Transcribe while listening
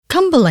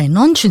Cumberland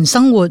安全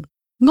生活，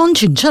安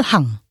全出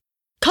行。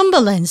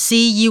Cumberland 市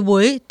議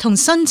會同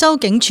新州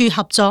警署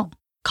合作，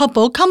確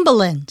保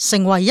Cumberland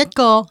成為一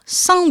個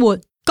生活、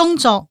工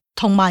作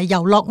同埋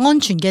遊樂安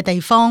全嘅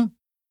地方。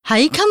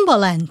喺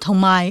Cumberland 同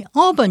埋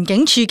Auburn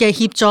警署嘅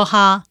協助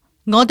下，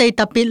我哋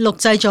特別錄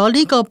製咗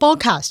呢個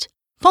podcast，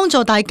 幫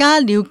助大家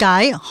了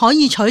解可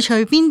以採取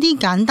邊啲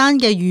簡單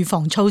嘅預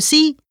防措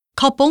施，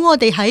確保我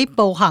哋喺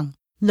步行、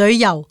旅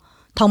遊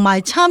同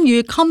埋參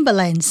與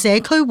Cumberland 社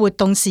區活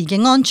動時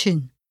嘅安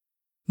全。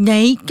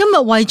你今日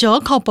為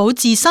咗確保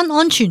自身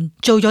安全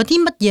做咗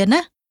啲乜嘢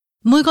呢？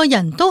每個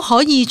人都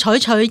可以採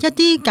取一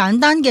啲簡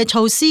單嘅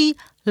措施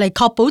嚟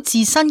確保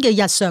自身嘅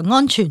日常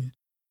安全。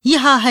以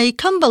下係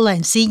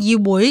Cumberland 市議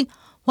會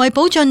為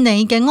保障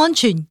你嘅安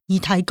全而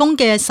提供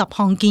嘅10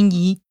項建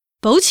議。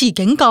保持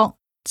警覺，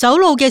走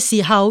路嘅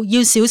時候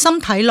要小心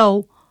睇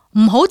路，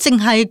唔好淨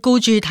係顧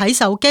住睇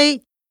手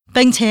機，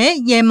並且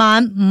夜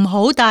晚唔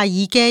好戴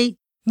耳機。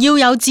要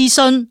有自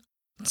信，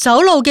走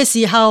路嘅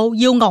時候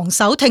要昂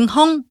首挺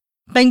胸，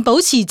並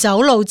保持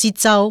走路節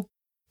奏。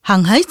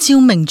行喺照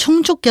明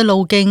充足嘅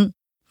路徑，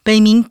避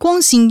免光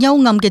線幽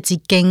暗嘅捷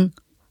徑。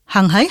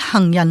行喺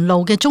行人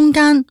路嘅中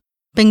間，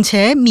並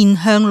且面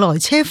向來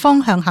車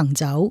方向行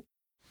走。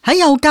喺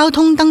有交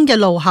通燈嘅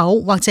路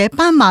口或者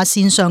斑馬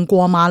線上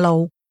過馬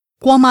路。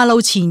過馬路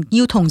前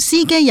要同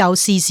司機有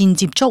視線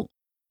接觸。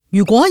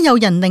如果有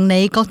人令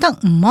你覺得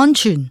唔安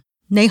全，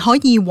你可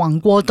以橫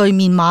過對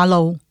面馬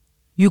路。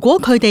如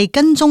果佢哋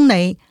跟蹤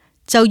你，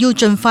就要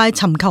盡快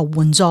尋求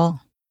援助。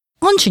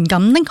安全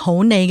咁拎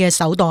好你嘅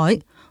手袋，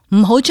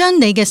唔好將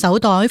你嘅手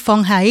袋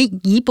放喺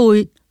椅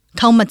背、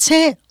購物車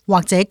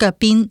或者腳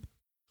邊。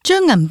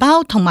將銀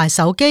包同埋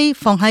手機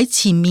放喺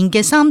前面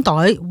嘅衫袋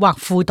或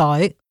褲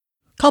袋，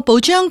確保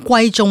將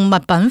貴重物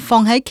品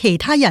放喺其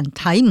他人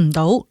睇唔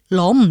到、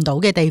攞唔到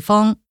嘅地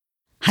方。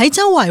喺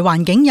周圍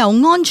環境有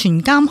安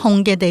全監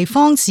控嘅地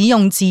方使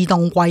用自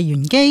動櫃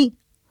員機。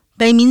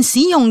避免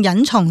使用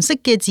隱藏式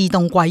嘅自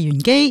動櫃員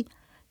機，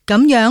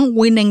咁樣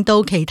會令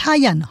到其他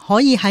人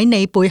可以喺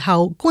你背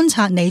後觀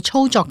察你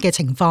操作嘅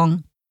情況，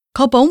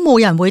確保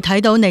冇人會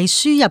睇到你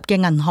輸入嘅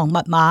銀行密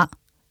碼。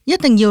一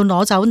定要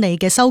攞走你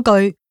嘅收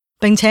據，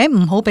並且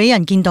唔好俾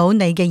人見到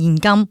你嘅現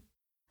金。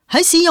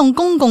喺使用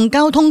公共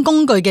交通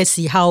工具嘅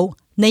時候，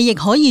你亦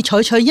可以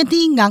採取一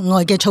啲額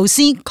外嘅措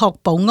施，確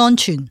保安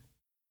全。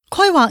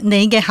規劃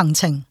你嘅行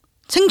程，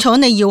清楚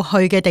你要去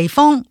嘅地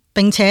方，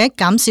並且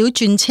減少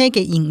轉車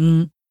嘅延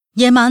誤。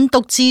夜晚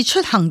獨自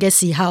出行嘅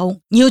時候，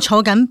要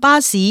坐緊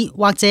巴士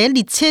或者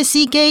列車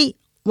司機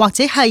或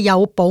者係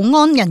有保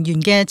安人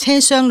員嘅車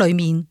廂裏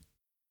面。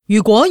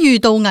如果遇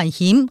到危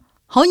險，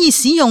可以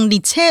使用列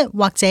車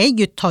或者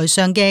月台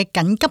上嘅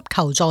緊急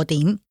求助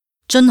點，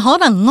盡可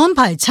能安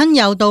排親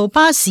友到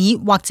巴士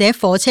或者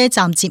火車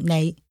站接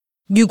你。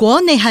如果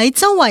你喺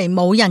周圍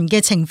冇人嘅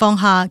情況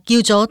下叫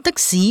咗的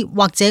士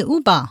或者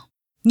Uber，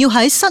要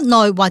喺室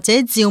內或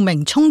者照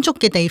明充足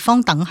嘅地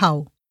方等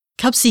候，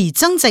及時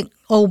增值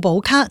澳寶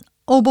卡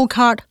 （Aubo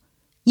Card），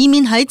 以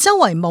免喺周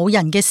圍冇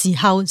人嘅時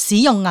候使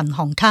用銀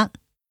行卡。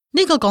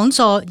呢個講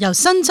座由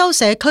新州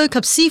社區及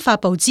司法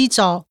部資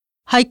助，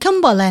係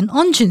Cumberland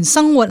安全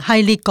生活系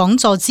列講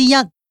座之一。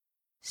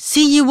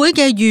市議會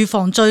嘅預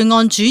防罪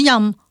案主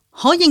任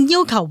可應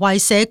要求為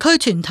社區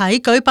團體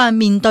舉辦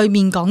面對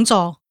面講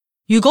座。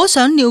如果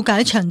想了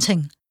解詳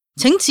情，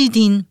請致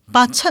電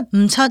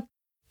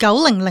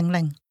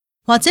87579000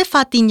或者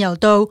發電郵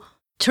到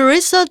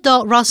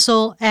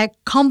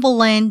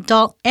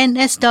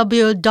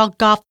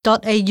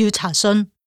teresa.russell@cumberland.nsw.gov.au 查詢。